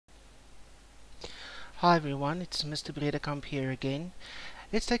Hi everyone, it's Mr. Bredekamp here again.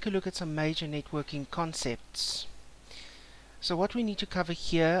 Let's take a look at some major networking concepts. So what we need to cover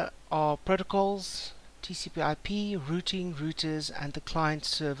here are protocols, TCP/IP, routing, routers, and the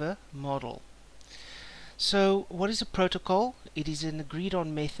client-server model. So what is a protocol? It is an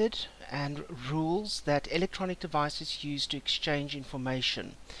agreed-on method and rules that electronic devices use to exchange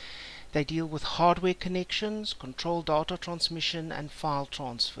information. They deal with hardware connections, control data transmission, and file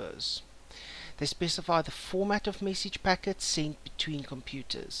transfers. They specify the format of message packets sent between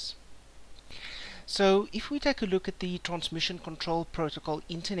computers. So if we take a look at the transmission control protocol,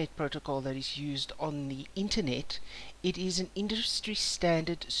 internet protocol that is used on the internet, it is an industry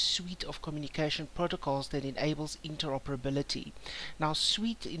standard suite of communication protocols that enables interoperability. Now,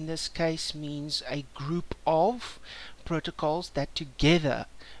 suite in this case means a group of protocols that together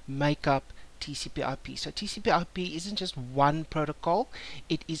make up TCP/IP. So TCP/IP isn't just one protocol,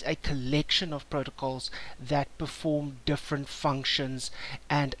 it is a collection of protocols that perform different functions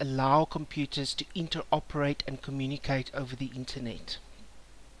and allow computers to interoperate and communicate over the internet.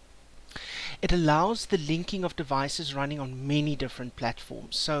 It allows the linking of devices running on many different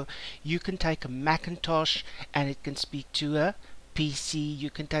platforms. So you can take a Macintosh and it can speak to a PC, you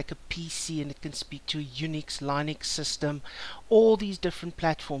can take a PC and it can speak to a Unix, Linux system, all these different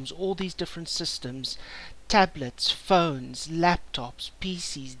platforms, all these different systems, tablets, phones, laptops,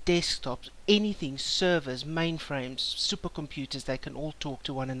 PCs, desktops, anything, servers, mainframes, supercomputers, they can all talk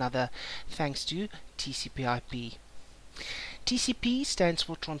to one another thanks to TCP/IP. TCP stands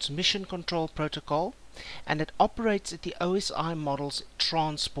for Transmission Control Protocol, and it operates at the OSI model's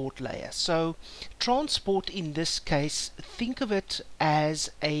transport layer. So transport in this case, think of it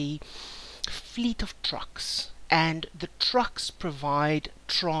as a fleet of trucks, and the trucks provide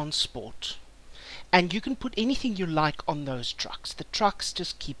transport, and you can put anything you like on those trucks. The trucks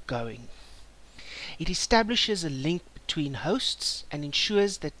just keep going. It establishes a link between hosts and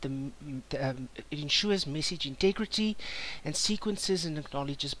ensures that it ensures message integrity and sequences and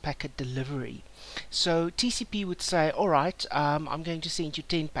acknowledges packet delivery. So TCP would say, alright, I'm going to send you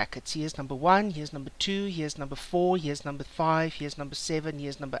 10 packets. Here's number 1, here's number 2, here's number 4, here's number 5, here's number 7,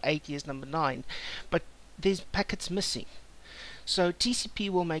 here's number 8, here's number 9. But there's packets missing. So TCP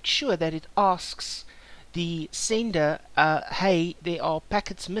will make sure that it asks the sender, hey, there are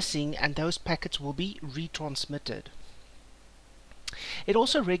packets missing, and those packets will be retransmitted. It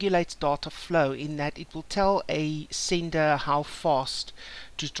also regulates data flow in that it will tell a sender how fast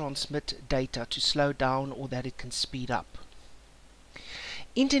to transmit data, to slow down, or that it can speed up.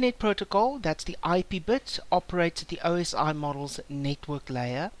 Internet protocol, that's the IP bit, operates at the OSI model's network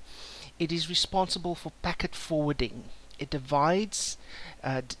layer. It is responsible for packet forwarding. It's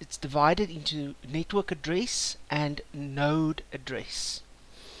divided into network address and node address.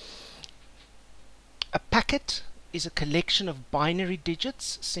 A packet is a collection of binary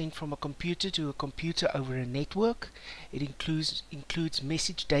digits sent from a computer to a computer over a network. It includes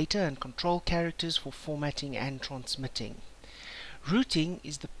message data and control characters for formatting and transmitting. Routing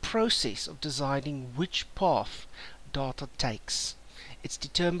is the process of deciding which path data takes. It's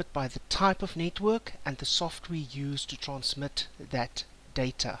determined by the type of network and the software used to transmit that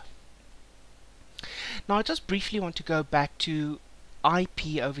data. Now I just briefly want to go back to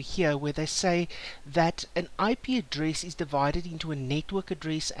IP over here, where they say that an IP address is divided into a network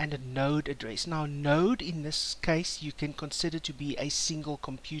address and a node address. Now, node in this case you can consider to be a single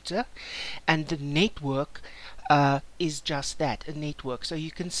computer, and the network is just that, a network. So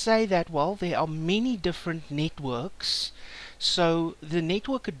you can say that, well, there are many different networks, so the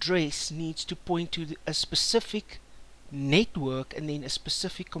network address needs to point to a specific network and then a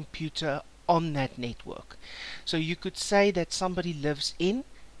specific computer on that network. So you could say that somebody lives in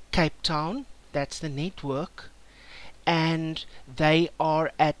Cape Town, that's the network, and they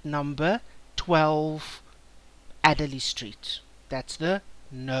are at number 12 Adderley Street, that's the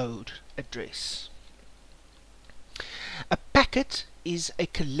node address. A packet is a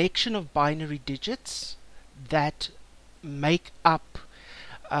collection of binary digits that make up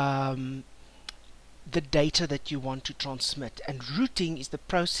the data that you want to transmit, and routing is the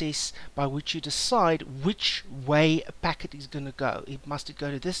process by which you decide which way a packet is going to go. Must it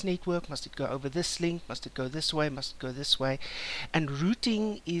go to this network, must it go over this link, must it go this way, must it go this way. And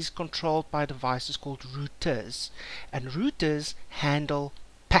routing is controlled by devices called routers, and routers handle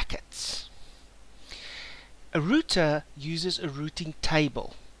packets. A router uses a routing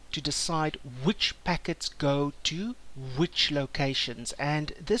table to decide which packets go to which locations,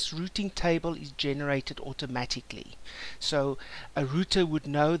 and this routing table is generated automatically. So a router would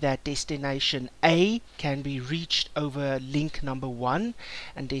know that destination A can be reached over link number 1,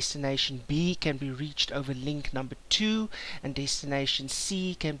 and destination B can be reached over link number 2, and destination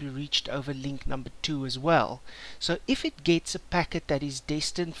C can be reached over link number 2 as well. So if it gets a packet that is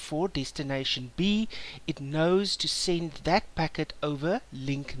destined for destination B, it knows to send that packet over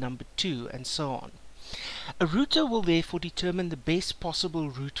link number 2, and so on. A router will therefore determine the best possible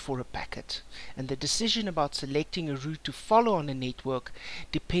route for a packet, and the decision about selecting a route to follow on a network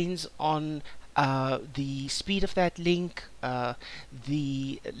depends on the speed of that link,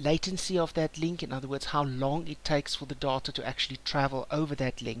 the latency of that link, in other words, how long it takes for the data to actually travel over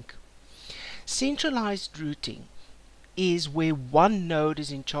that link. Centralized routing is where one node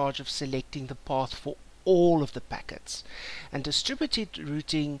is in charge of selecting the path for all of the packets, and distributed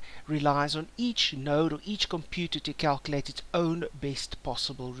routing relies on each node or each computer to calculate its own best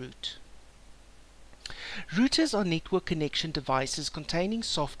possible route. Routers are network connection devices containing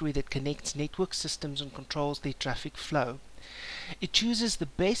software that connects network systems and controls their traffic flow. It chooses the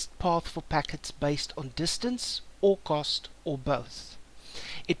best path for packets based on distance or cost or both.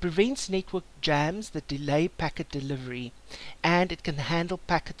 It prevents network jams that delay packet delivery, and it can handle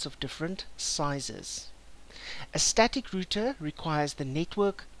packets of different sizes. A static router requires the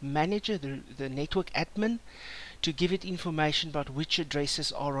network manager, the network admin, to give it information about which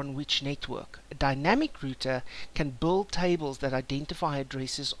addresses are on which network. A dynamic router can build tables that identify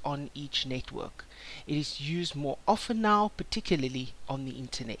addresses on each network. It is used more often now, particularly on the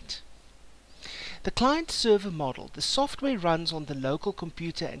internet. The client-server model. The software runs on the local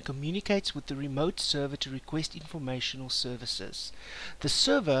computer and communicates with the remote server to request information or services. The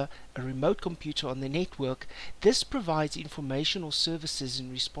server, a remote computer on the network, this provides information or services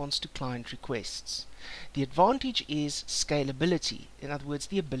in response to client requests. The advantage is scalability, in other words,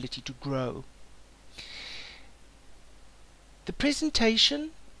 the ability to grow. The presentation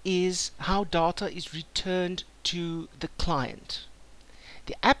is how data is returned to the client.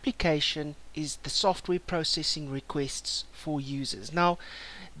 The application is the software processing requests for users. Now,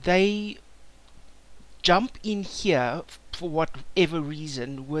 they jump in here for whatever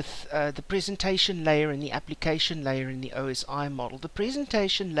reason with the presentation layer and the application layer in the OSI model. The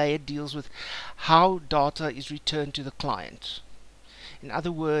presentation layer deals with how data is returned to the client. In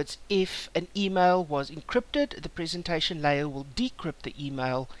other words, if an email was encrypted, the presentation layer will decrypt the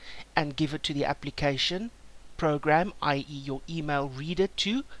email and give it to the application program, i.e. your email reader,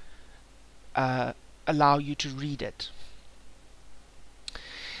 to allow you to read it.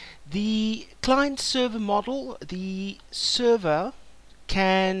 The client-server model, the server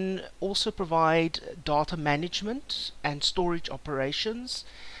can also provide data management and storage operations.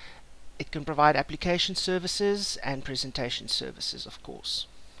 It can provide application services and presentation services, of course.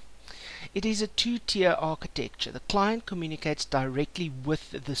 It is a two-tier architecture. The client communicates directly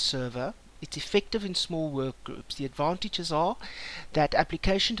with the server. It's effective in small work groups. The advantages are that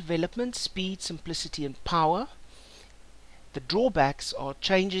application development, speed, simplicity, and power. The drawbacks are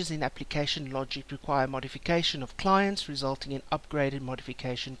changes in application logic require modification of clients, resulting in upgraded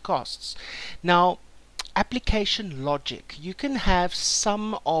modification costs. Now, application logic. You can have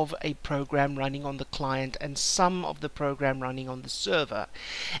some of a program running on the client and some of the program running on the server.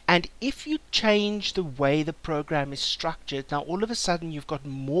 And if you change the way the program is structured, now all of a sudden you've got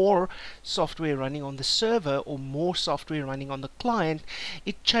more software running on the server or more software running on the client.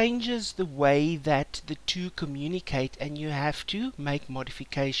 It changes the way that the two communicate, and you have to make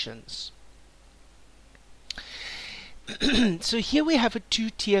modifications. So here we have a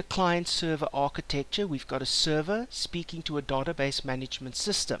two-tier client-server architecture. We've got a server speaking to a database management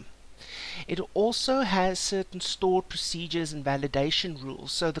system. It also has certain stored procedures and validation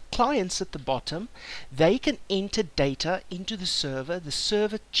rules. So the clients at the bottom, they can enter data into the server. The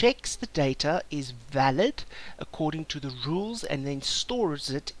server checks the data is valid according to the rules and then stores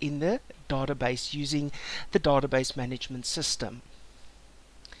it in the database using the database management system.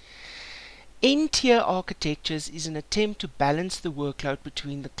 N-tier architectures is an attempt to balance the workload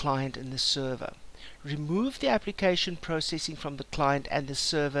between the client and the server. Remove the application processing from the client and the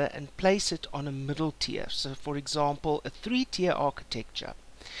server and place it on a middle tier. So for example, a three-tier architecture.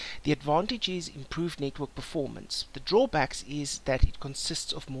 The advantage is improved network performance. The drawbacks is that it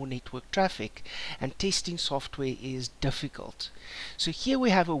consists of more network traffic and testing software is difficult. So here we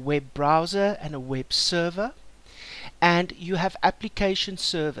have a web browser and a web server. And you have application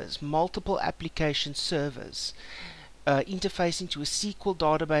servers, multiple application servers, interfacing to a SQL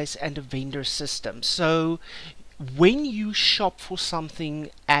database and a vendor system. So when you shop for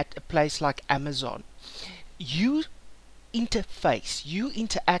something at a place like Amazon, you interface. You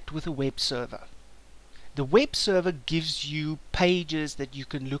interact with a web server. The web server gives you pages that you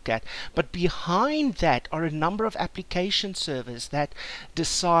can look at, but behind that are a number of application servers that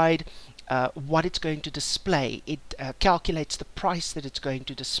decide what it's going to display. It calculates the price that it's going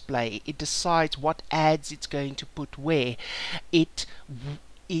to display. It decides what ads it's going to put where. It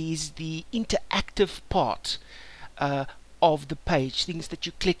is the interactive part of the page, things that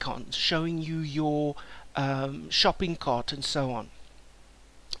you click on, showing you your shopping cart and so on.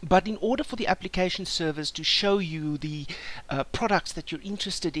 But in order for the application servers to show you the products that you're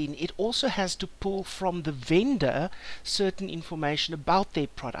interested in, it also has to pull from the vendor certain information about their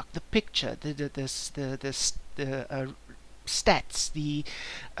product, the picture, the stats, the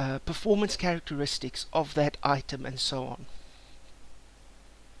performance characteristics of that item, and so on.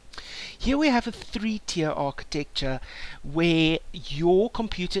 Here we have a three-tier architecture where your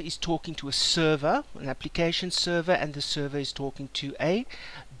computer is talking to a server, an application server, and the server is talking to a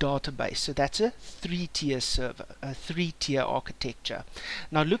database. So that's a three-tier server, a three-tier architecture.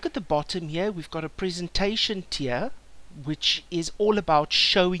 Now look at the bottom here. We've got a presentation tier, which is all about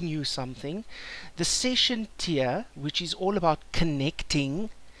showing you something. The session tier, which is all about connecting.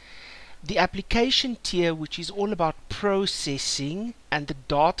 The application tier, which is all about processing, and the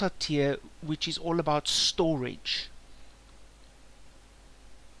data tier, which is all about storage.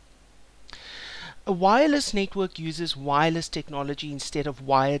 A wireless network uses wireless technology instead of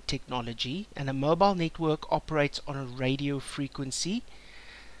wired technology, and a mobile network operates on a radio frequency.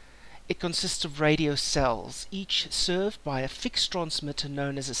 It consists of radio cells, each served by a fixed transmitter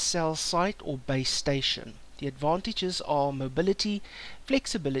known as a cell site or base station. The advantages are mobility,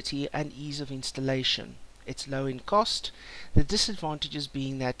 flexibility, and ease of installation. It's low in cost, the disadvantages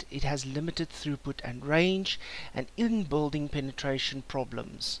being that it has limited throughput and range, and in-building penetration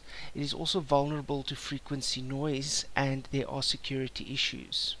problems. It is also vulnerable to frequency noise, and there are security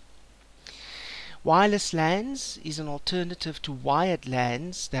issues. Wireless LANs is an alternative to wired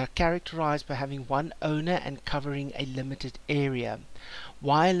LANs. They are characterized by having one owner and covering a limited area.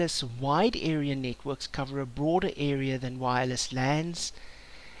 Wireless wide area networks cover a broader area than wireless LANs.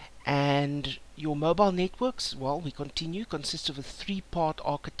 And your mobile networks, well, we continue, consist of a three-part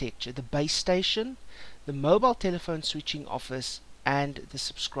architecture: the base station, the mobile telephone switching office, and the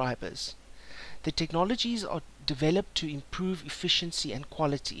subscribers. The technologies are developed to improve efficiency and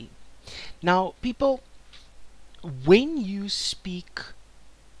quality. Now, people, when you speak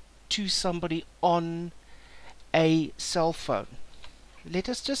to somebody on a cell phone, let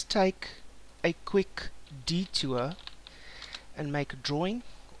us just take a quick detour and make a drawing.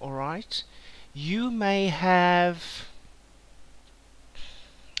 Alright, you may have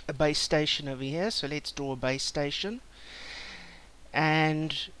a base station over here, so let's draw a base station,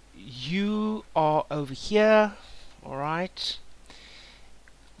 and you are over here. Alright,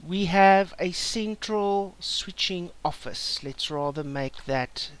 we have a central switching office. Let's rather make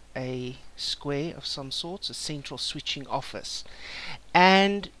that a square of some sorts, a central switching office,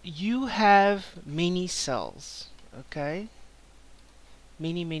 and you have many cells. Okay,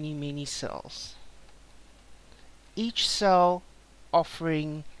 many cells, each cell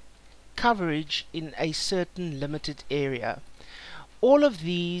offering coverage in a certain limited area. All of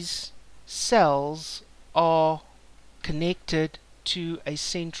these cells are connected to a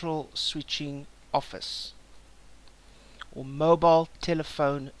central switching office or mobile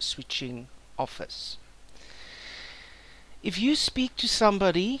telephone switching office. If you speak to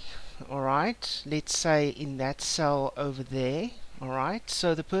somebody, alright, let's say in that cell over there, alright,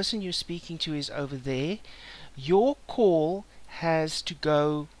 so the person you're speaking to is over there, your call has to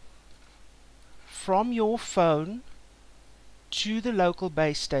go from your phone to the local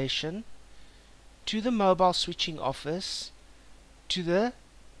base station, to the mobile switching office, to the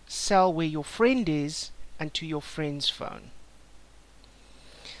cell where your friend is, and to your friend's phone.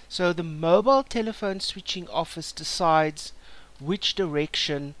 So the mobile telephone switching office decides which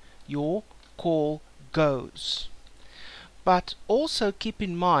direction your call goes. But also keep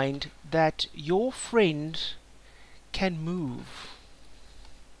in mind that your friend can move.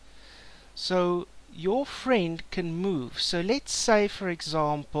 So your friend can move. So let's say, for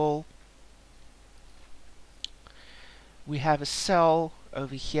example, we have a cell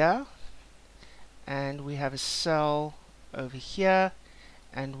over here, and we have a cell over here,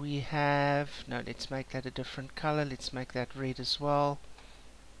 and we have, no, let's make that a different color. Let's make that red as well.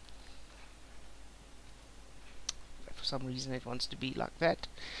 For some reason it wants to be like that.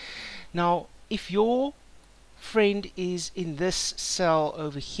 Now, if your friend is in this cell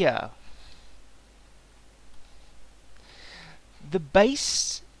over here, the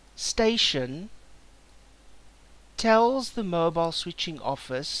base station tells the mobile switching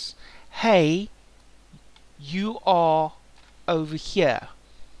office, hey, you are over here.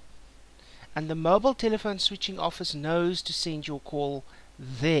 And the mobile telephone switching office knows to send your call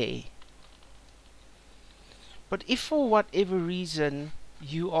there. But if for whatever reason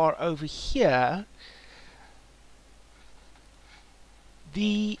you are over here,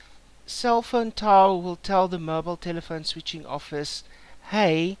 the cell phone tower will tell the mobile telephone switching office,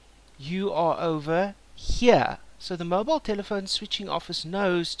 hey, you are over here. So the mobile telephone switching office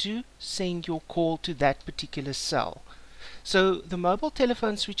knows to send your call to that particular cell. So the mobile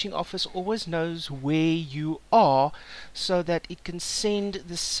telephone switching office always knows where you are, so that it can send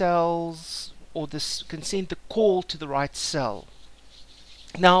the cells, or can send the call to the right cell.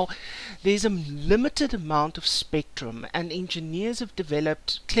 Now, there's a limited amount of spectrum, and engineers have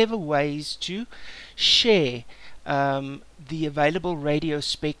developed clever ways to share the available radio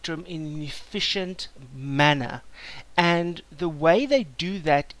spectrum in an efficient manner. And the way they do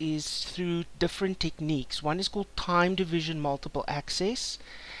that is through different techniques. One is called time division multiple access.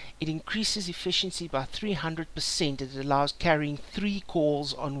 It increases efficiency by 300%. It allows carrying 3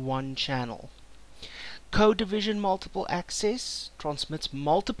 calls on one channel. Code division multiple access transmits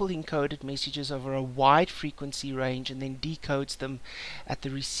multiple encoded messages over a wide frequency range and then decodes them at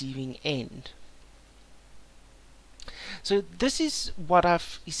the receiving end. So this is what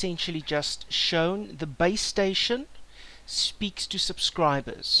I've essentially just shown. The base station speaks to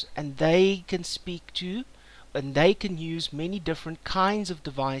subscribers, and they can use many different kinds of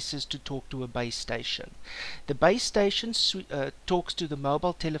devices to talk to a base station. The base station talks to the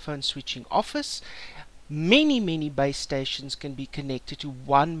mobile telephone switching office. Many base stations can be connected to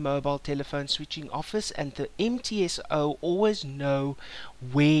one mobile telephone switching office, and the MTSO always know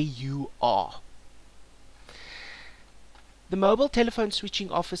where you are. The mobile telephone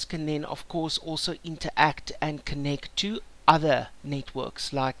switching office can then, of course, also interact and connect to other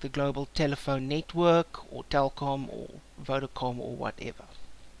networks like the global telephone network, or Telkom, or Vodacom, or whatever.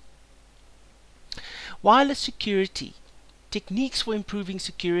 Wireless security. Techniques for improving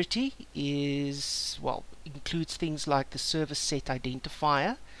security includes things like the service set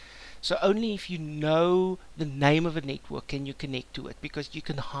identifier. So only if you know the name of a network can you connect to it, because you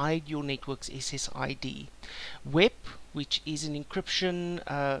can hide your network's SSID. WEP, which is an encryption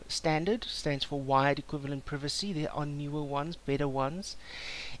standard, stands for Wired Equivalent Privacy. There are newer ones, better ones.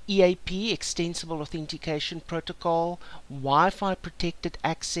 EAP, Extensible Authentication Protocol. Wi-Fi Protected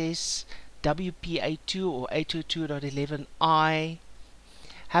Access. WPA2 or 802.11i.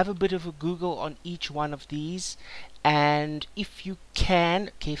 Have a bit of a Google on each one of these, and if you can,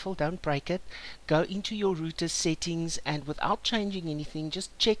 careful, don't break it, go into your router settings and without changing anything,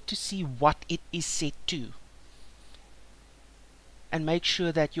 just check to see what it is set to, and make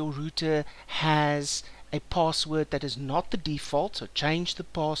sure that your router has a password that is not the default. So change the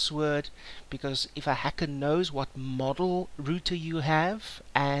password, because if a hacker knows what model router you have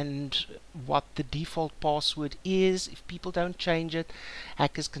and what the default password is, if people don't change it,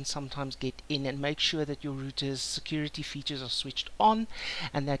 hackers can sometimes get in. And make sure that your router's security features are switched on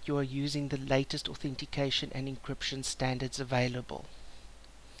and that you are using the latest authentication and encryption standards available.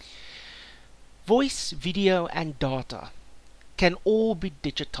 Voice, video and data can all be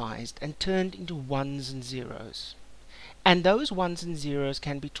digitized and turned into ones and zeros. And those ones and zeros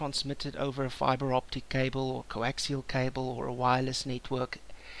can be transmitted over a fiber optic cable or coaxial cable or a wireless network.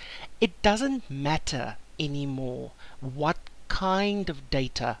 It doesn't matter anymore what kind of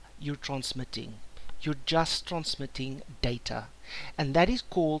data you're transmitting. You're just transmitting data. And that is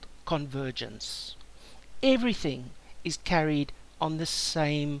called convergence. Everything is carried on the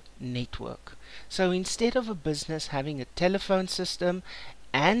same network. So instead of a business having a telephone system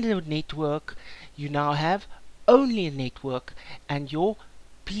and a network, you now have only a network, and your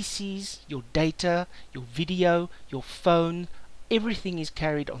PCs, your data, your video, your phone, everything is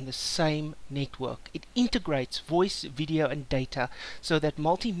carried on the same network. It integrates voice, video and data so that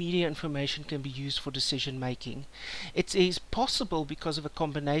multimedia information can be used for decision making. It is possible because of a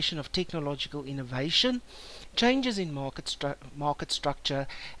combination of technological innovation, changes in market structure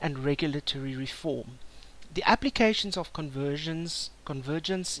and regulatory reform. The applications of convergence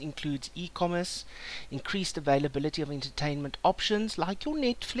includes e-commerce, increased availability of entertainment options like your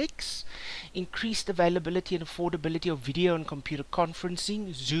Netflix, increased availability and affordability of video and computer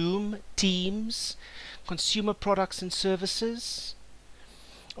conferencing, Zoom, Teams, consumer products and services.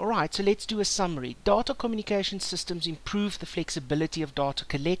 Alright, so let's do a summary. Data communication systems improve the flexibility of data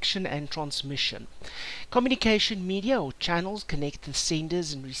collection and transmission. Communication media or channels connect the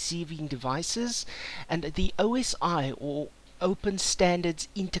senders and receiving devices, and the OSI or open standards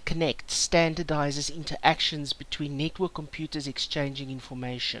interconnect, standardizes interactions between network computers exchanging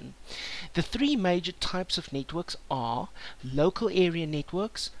information. The three major types of networks are local area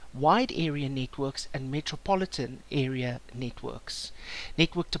networks, wide area networks, and metropolitan area networks.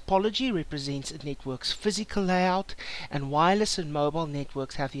 Network topology represents a network's physical layout, and wireless and mobile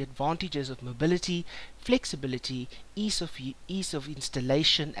networks have the advantages of mobility, flexibility, ease of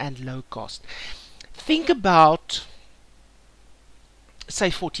installation, and low cost. Think about, say,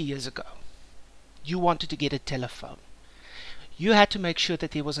 40 years ago. You wanted to get a telephone. You had to make sure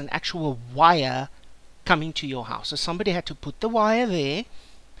that there was an actual wire coming to your house. So somebody had to put the wire there,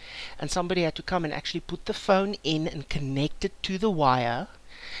 and somebody had to come and actually put the phone in and connect it to the wire,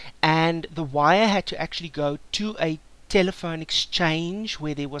 and the wire had to actually go to a telephone exchange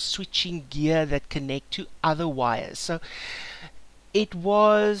where there was switching gear that connect to other wires. So it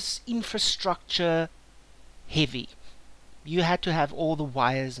was infrastructure heavy. You had to have all the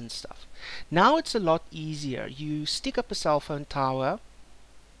wires and stuff. Now it's a lot easier. You stick up a cell phone tower.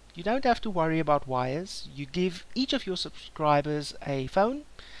 You don't have to worry about wires. You give each of your subscribers a phone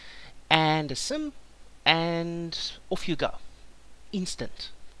and a SIM, and off you go.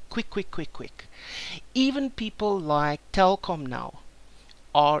 Instant. Quick, quick, quick, quick. Even people like Telkom now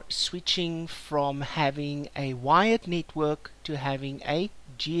are switching from having a wired network to having a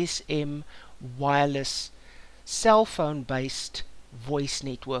GSM wireless cell phone based voice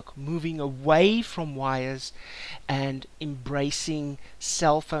network, moving away from wires and embracing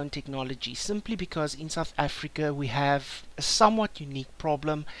cell phone technology, simply because in South Africa we have a somewhat unique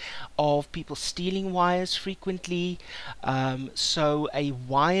problem of people stealing wires frequently. So a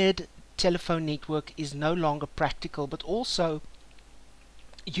wired telephone network is no longer practical, but also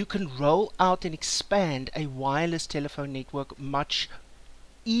you can roll out and expand a wireless telephone network much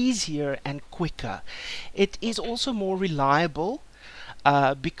easier and quicker. It is also more reliable,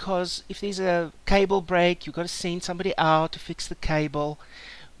 because if there's a cable break, you've got to send somebody out to fix the cable,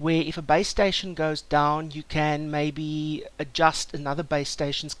 where if a base station goes down, you can maybe adjust another base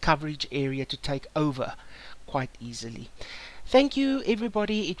station's coverage area to take over quite easily. Thank you,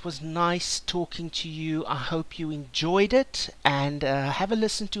 everybody. It was nice talking to you. I hope you enjoyed it, and have a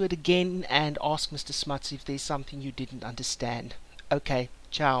listen to it again and ask Mr. Smuts if there's something you didn't understand. Okay,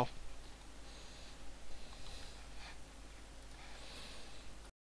 ciao.